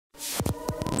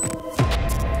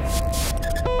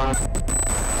Alright,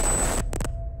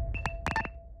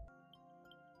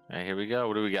 here we go.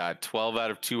 What do we got? 12 out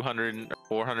of 200,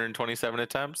 427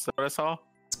 attempts. Is that what I saw?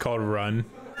 It's called Run.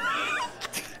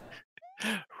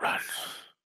 Run.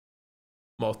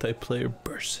 Multiplayer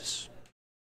versus.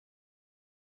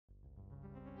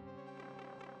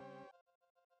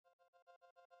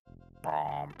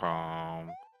 Pom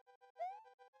pom.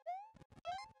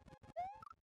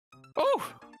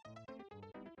 Oh!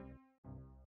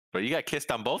 But you got kissed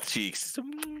on both cheeks.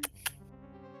 Some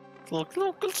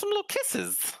little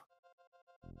kisses.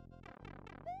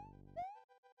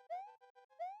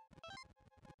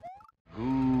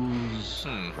 Who's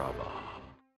brother?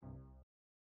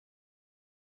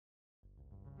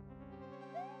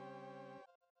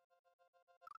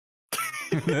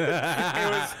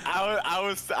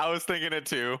 I was thinking it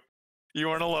too. You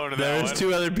weren't alone in that one. There's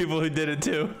two other people who did it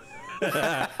too.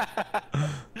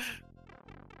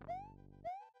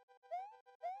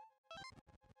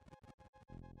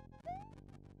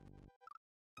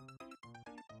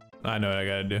 I know what I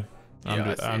gotta do.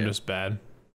 I'm just bad.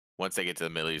 Once they get to the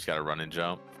middle, you just gotta run and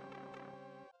jump.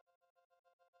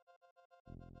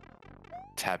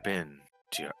 Tap in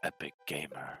to your epic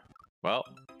gamer. Well,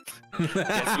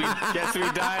 guess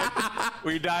we died.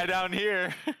 We die down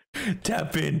here.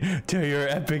 Tap in to your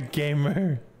epic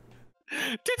gamer.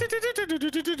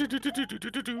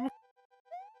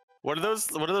 What are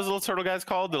those little turtle guys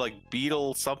called? They're like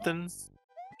beetle somethings.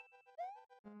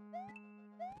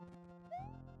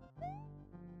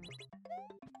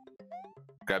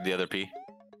 Grab the other P.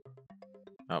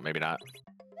 Oh, maybe not.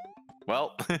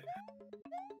 Well, this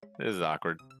is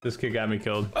awkward. This kid got me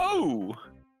killed. Oh!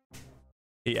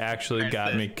 He actually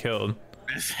got me killed.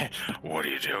 What are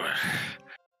you doing?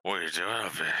 What are you doing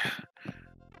up here?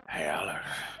 Hey, Aller.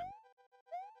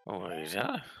 What are you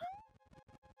doing?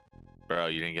 Bro,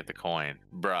 you didn't get the coin.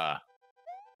 Bruh.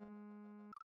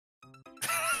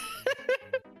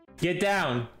 Get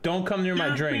down. Don't come near my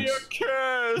drinks.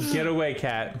 Get away,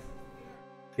 cat.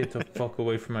 Get the fuck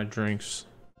away from my drinks.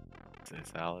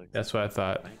 It's Alex. That's what I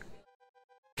thought.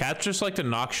 Cats just like to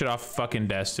knock shit off fucking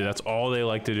desks, dude. That's all they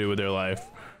like to do with their life.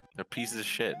 They're pieces of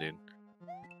shit, dude.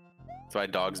 That's why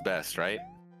dog's best, right?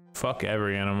 Fuck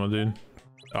every animal, dude.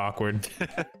 Awkward.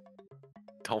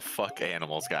 Don't fuck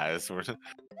animals, guys.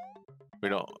 We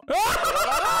don't.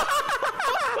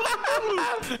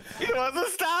 He wasn't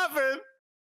stopping.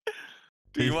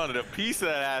 Dude, he wanted a piece of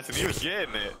that ass and he was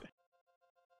getting it.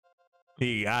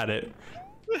 He got it.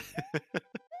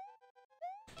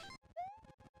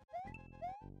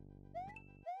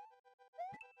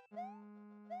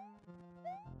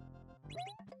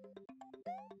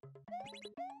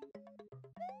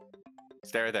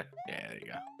 Stay right there. Yeah, there you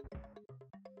go.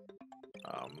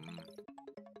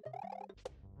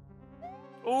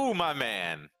 Oh, my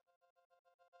man.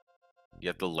 You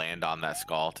have to land on that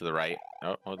skull to the right.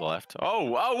 Oh, or the left. Oh,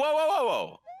 whoa, whoa, whoa, whoa,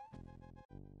 whoa.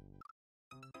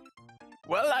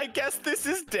 Well, I guess this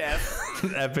is death.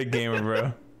 Epic gamer,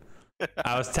 bro.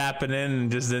 I was tapping in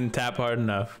and just didn't tap hard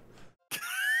enough.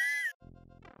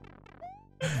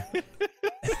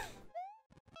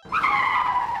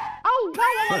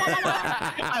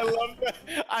 I love that.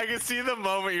 I can see the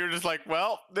moment you're just like,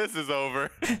 well, this is over.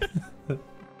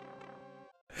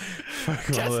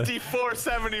 Testy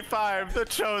 475, the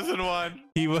chosen one.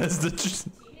 He was the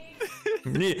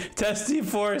Testy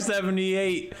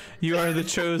 478. You are the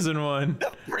chosen one.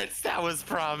 The prince that was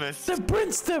promised. The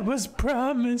prince that was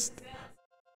promised.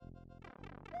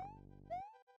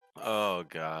 Oh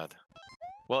god.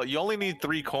 Well, you only need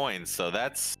 3 coins, so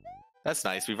that's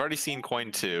nice. We've already seen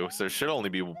coin 2, so there should only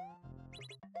be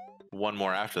one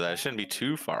more after that. It shouldn't be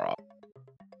too far off.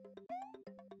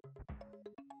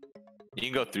 You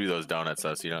can go through those donuts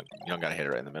though, so you don't gotta hit it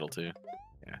right in the middle too.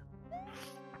 Yeah.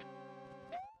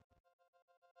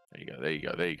 There you go, there you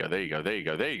go, there you go, there you go, there you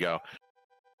go, there you go.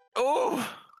 Oh!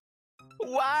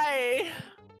 Why?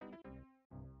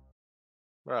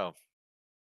 Bro.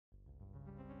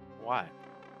 Why?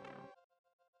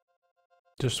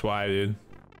 Just why, dude?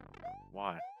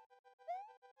 Why?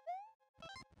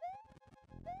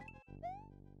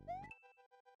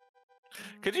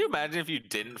 Could you imagine if you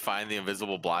didn't find the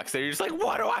invisible blocks there? You're just like,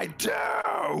 what do I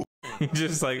do?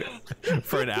 Just like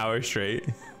for an hour straight.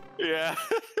 Yeah.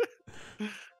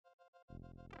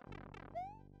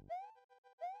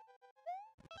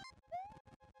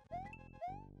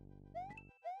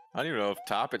 I don't even know if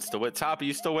Topit's still with. Top, are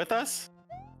you still with us?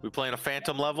 We playing a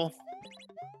phantom level?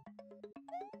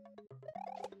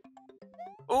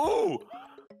 Ooh!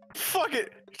 Fuck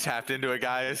it! Tapped into it,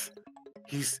 guys.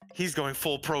 He's going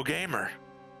full pro gamer.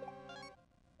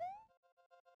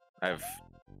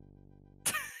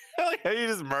 Like, you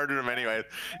just murdered him anyway.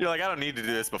 You're like, I don't need to do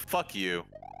this, but fuck you.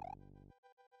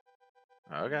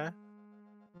 Okay.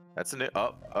 That's a new.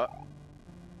 Oh.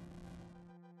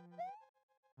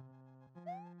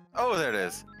 Oh, there it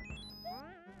is.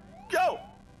 Go!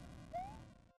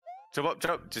 Jump up,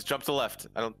 jump. Just jump to the left.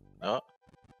 I don't. Oh.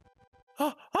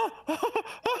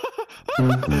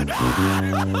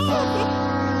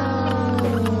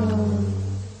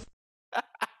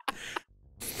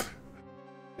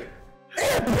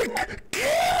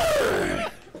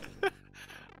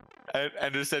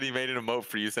 Ender said he made an emote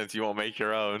for you since you won't make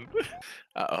your own.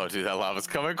 Uh-oh, dude, that lava's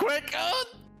coming quick. Oh,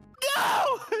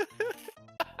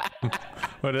 no!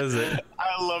 What is it?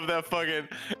 I love that fucking.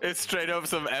 It's straight up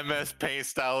some MS Paint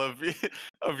style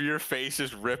of your face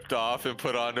just ripped off and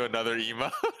put onto another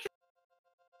emote.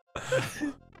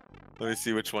 Let me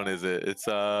see, which one is it? It's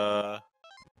where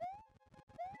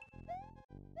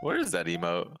is that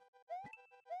emote?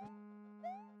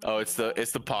 Oh, it's the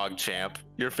Pog Champ.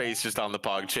 Your face just on the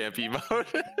Pog Champ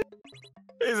emote.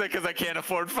 Is it because I can't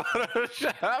afford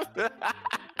Photoshop?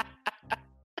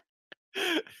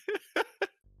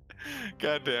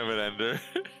 God damn it, Ender.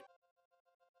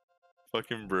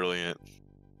 Fucking brilliant.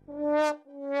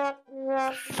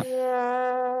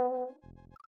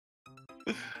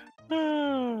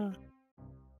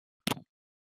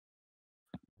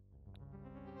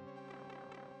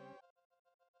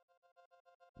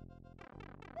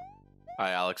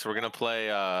 Hi, Alex. We're gonna play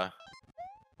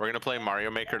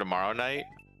Mario Maker tomorrow night,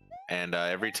 and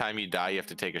every time you die, you have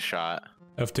to take a shot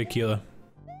Of tequila.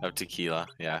 of tequila.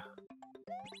 Yeah.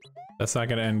 That's not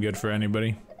gonna end good for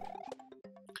anybody.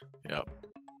 Yep.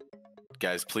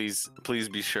 Guys, please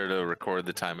be sure to record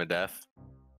the time of death.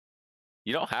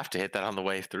 You don't have to hit that on the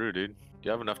way through, dude.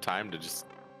 You have enough time to just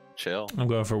chill. I'm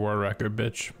going for world record,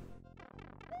 bitch.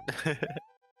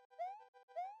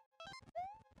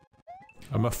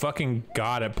 I'm a fucking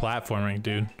god at platforming,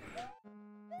 dude.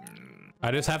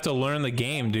 I just have to learn the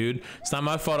game, dude. It's not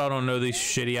my fault I don't know these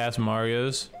shitty ass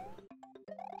Marios.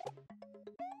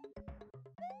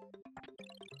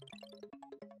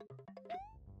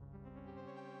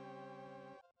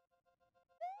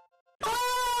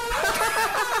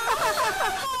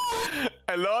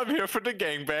 Hello, I'm here for the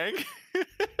gangbang.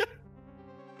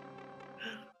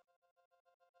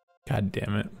 God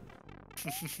damn it.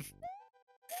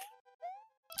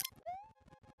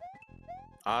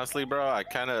 Honestly, bro, I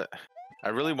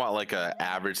really want like a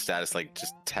average status, like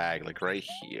just tag like right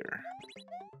here.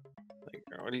 Like,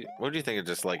 what do you think of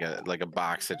just like a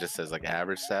box that just says like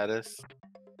average status,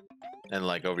 and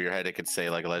like over your head it could say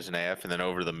like Legend AF, and then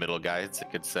over the middle guides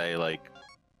it could say like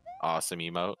awesome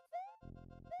emote.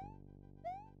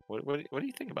 What do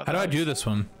you think about that? How do I do this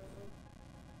one?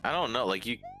 I don't know. Like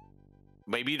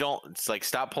maybe you don't. It's like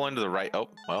stop pulling to the right. Oh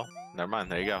well, never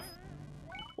mind. There you go.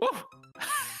 Woo!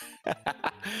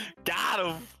 Got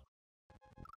him.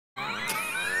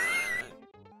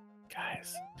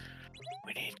 Guys,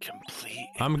 we need complete.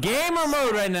 I'm gamer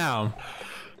mode right now.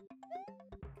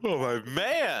 Oh my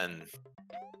man.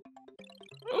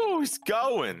 Oh, he's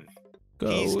going.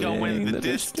 He's going the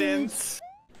distance.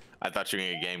 I thought you were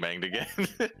gonna get gangbanged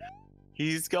again.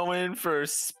 He's going for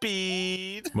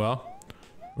speed. Well,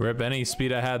 rip any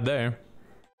speed I had there.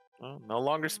 Well, no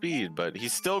longer speed, but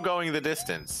he's still going the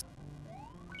distance.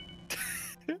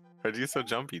 Why'd you get so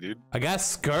jumpy, dude? I got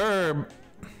Skirb.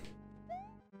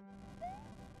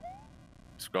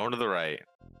 Just going to the right.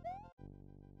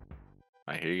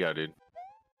 Alright, here you go, dude.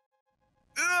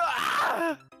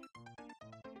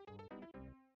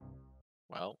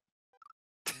 Well.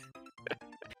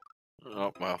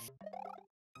 Oh, well.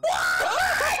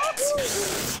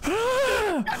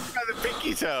 That's by the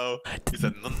pinky toe. He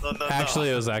said, no. Actually,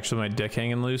 it was actually my dick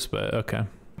hanging loose, but okay.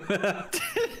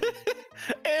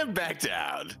 And back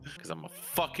down. Because I'm a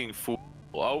fucking fool.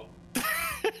 Oh.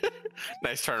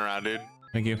 Nice turnaround, dude.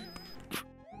 Thank you.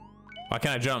 Why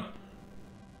can't I jump?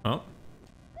 Oh.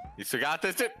 You still got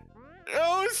this, dude?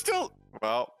 Oh, it's still.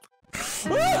 Well.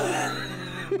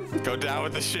 Go down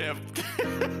with the ship.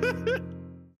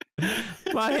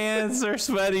 My hands are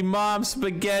sweaty. Mom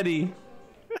spaghetti.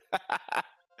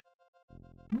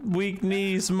 Weak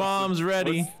knees. Mom's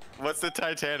ready. What's the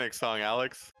Titanic song,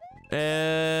 Alex?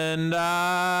 And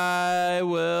I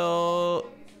will.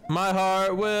 My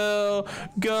heart will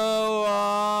go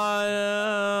on.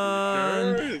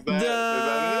 Sure? Is that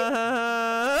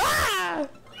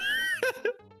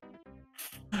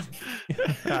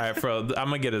it? All right, bro. I'm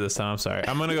gonna get it this time. I'm sorry.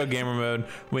 I'm gonna go gamer mode.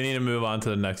 We need to move on to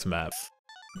the next map.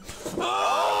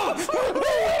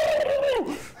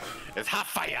 It's hot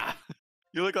fire.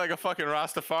 You look like a fucking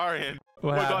Rastafarian.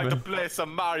 What We're happened? going to play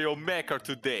some Mario Maker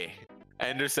today.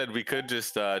 Ender said we could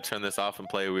just turn this off and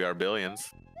play We Are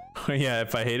Billions. Yeah,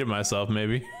 if I hated myself,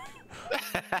 maybe.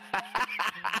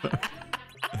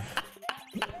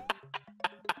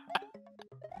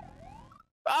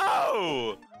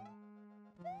 Oh!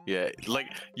 Yeah, like,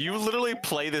 you literally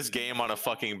play this game on a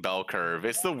fucking bell curve.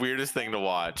 It's the weirdest thing to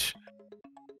watch.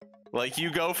 Like,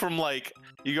 you go from not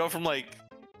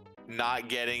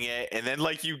getting it, and then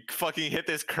like you fucking hit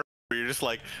this curve where you're just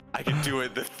like, I can do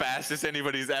it the fastest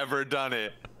anybody's ever done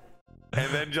it. And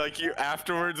then like you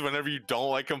afterwards, whenever you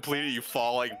don't like complete it, you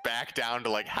fall like back down to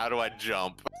like, how do I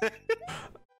jump? I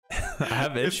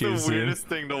have issues. It's the weirdest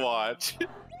thing to watch.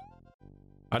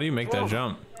 How do you make that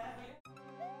jump?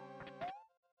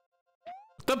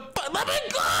 Let me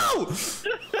go!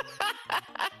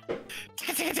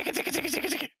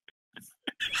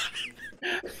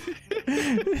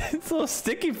 It's little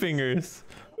sticky fingers.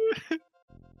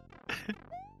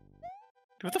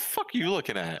 What the fuck are you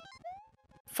looking at?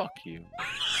 Fuck you.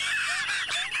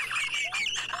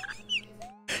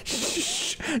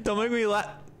 Shh, don't make me laugh.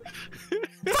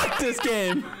 Fuck this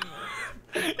game.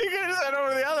 You could have said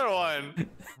over the other one.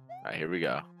 All right, here we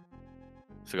go.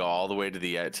 So go all the way to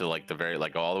the to like the very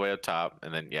go all the way up top,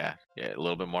 and then yeah, a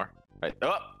little bit more. Right.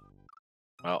 Oh.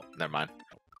 Well, never mind.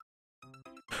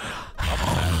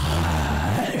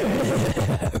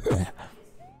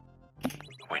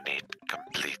 We need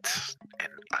complete and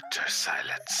utter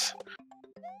silence.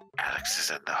 Alex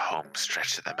is in the home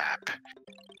stretch of the map.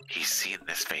 He's seen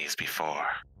this phase before,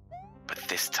 but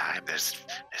this time there's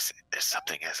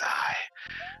something in his eye.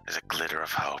 There's a glitter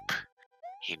of hope.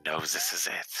 He knows this is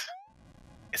it.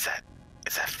 Is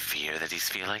that fear that he's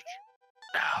feeling?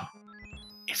 No,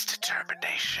 it's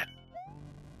determination.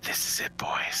 This is it,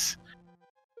 boys.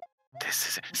 This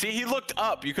is it. See, he looked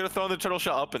up. You could have thrown the turtle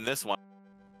shell up in this one.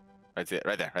 Right there,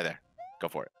 right there, right there. Go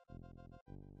for it.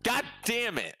 God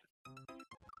damn it.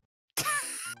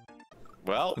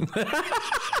 Well.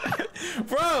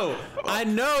 Bro, I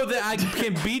know that I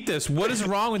can beat this. What is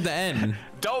wrong with the end?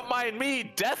 Don't mind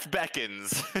me. Death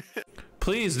beckons.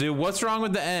 Please, dude. What's wrong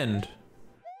with the end?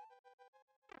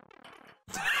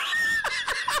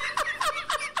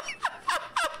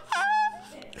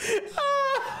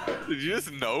 Did you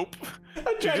just nope?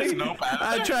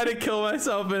 I tried to kill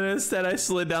myself, and instead I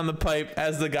slid down the pipe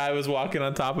as the guy was walking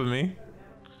on top of me.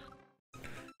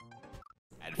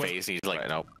 And face, he's like,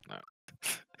 nope. No.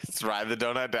 Let's ride the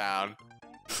donut down.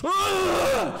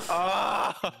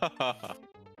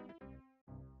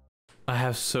 I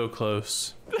have so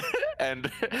close.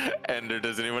 And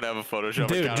does anyone have a Photoshop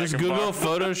dude, account? just Google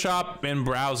Photoshop in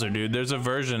browser, dude. There's a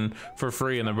version for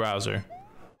free in the browser.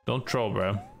 Don't troll,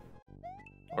 bro.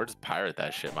 Or just pirate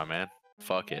that shit, my man.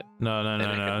 Fuck it. No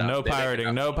no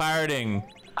pirating, no pirating.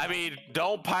 I mean,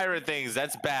 don't pirate things.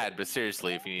 That's bad. But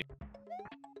seriously, if you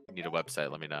need a website,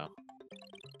 let me know.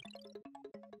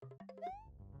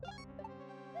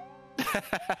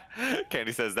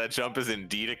 Candy says that jump is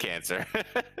indeed a cancer.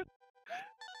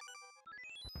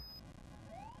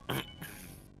 That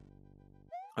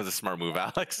was a smart move,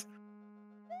 Alex.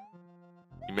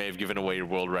 You may have given away your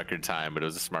world record time, but it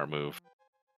was a smart move.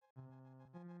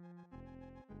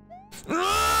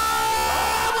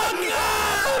 Oh my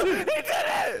God! He did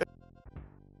it!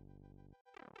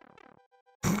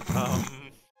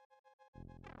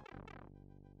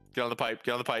 Get on the pipe,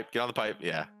 get on the pipe, get on the pipe.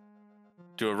 Yeah.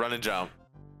 Do a run and jump.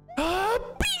 In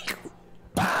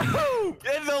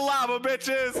the lava,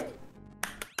 bitches!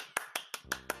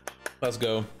 Let's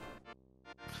go.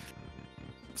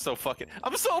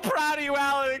 I'm so proud of you,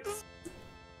 Alex!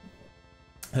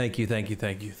 Thank you, thank you,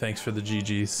 thank you. Thanks for the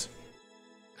GGs.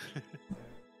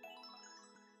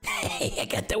 I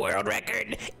got the world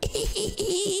record.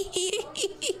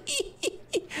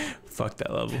 Fuck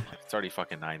that level. It's already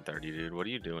fucking 9:30, dude. What are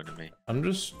you doing to me? I'm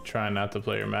just trying not to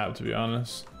play your map, to be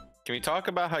honest. Can we talk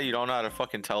about how you don't know how to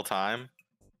fucking tell time?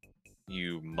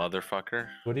 You motherfucker.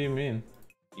 What do you mean?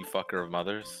 You fucker of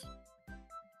mothers.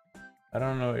 I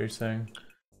don't know what you're saying.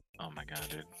 Oh my god,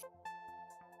 dude.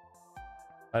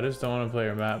 I just don't want to play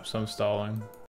your map, so I'm stalling.